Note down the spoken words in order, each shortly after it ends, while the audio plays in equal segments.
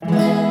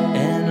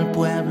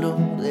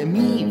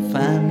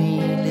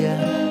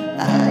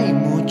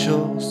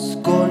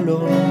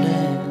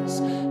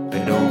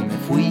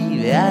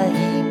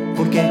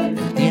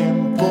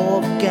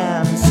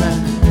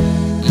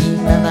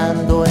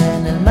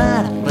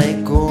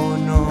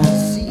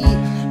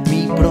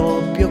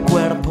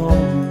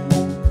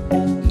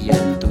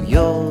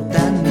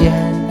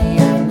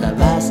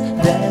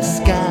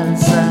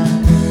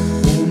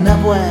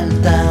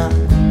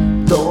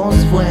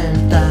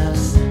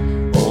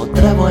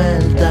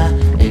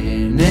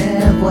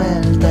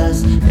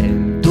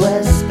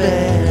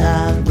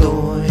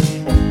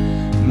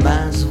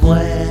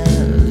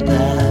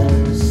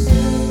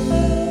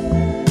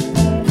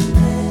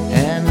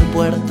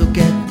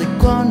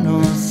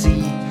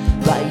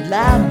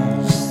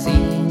bailamos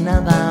y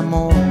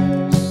nadamos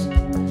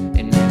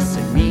en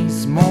ese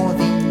mismo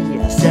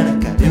día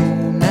cerca de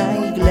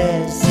una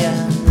iglesia.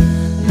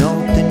 No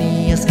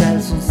tenías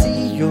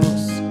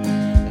calzoncillos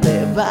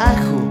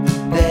debajo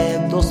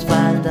de dos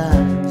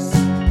faldas,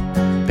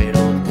 pero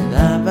te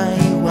daba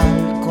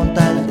igual con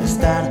tal de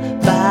estar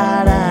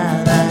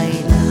parada.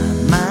 Y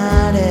la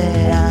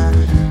marea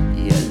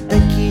y el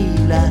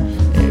tequila,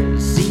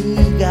 el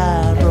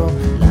cigarro,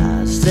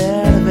 la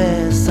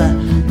cerveza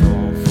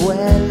no fue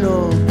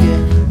lo que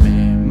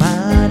me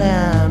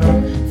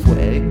marearon,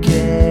 fue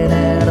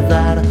querer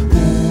dar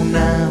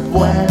una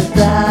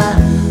vuelta,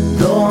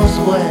 dos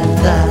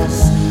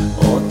vueltas,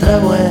 otra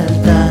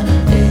vuelta,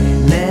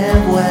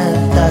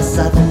 vueltas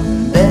a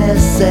donde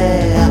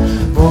sea.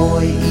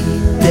 Voy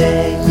y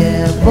te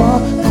llevo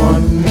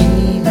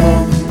conmigo,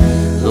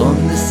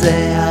 donde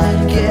sea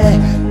que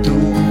tú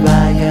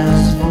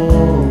vayas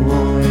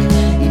voy,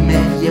 y me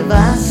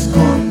llevas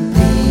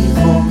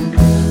contigo,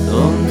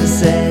 donde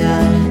sea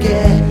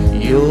que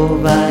yo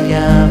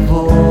vaya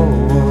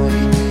voy,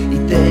 y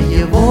te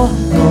llevo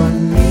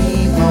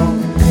conmigo.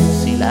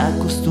 Si la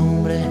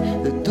costumbre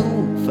de tu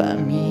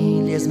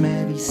familia es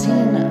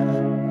medicina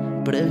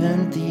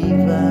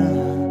preventiva,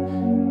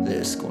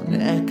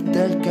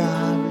 desconecta el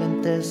cable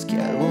antes que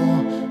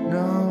algo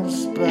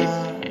nos pase.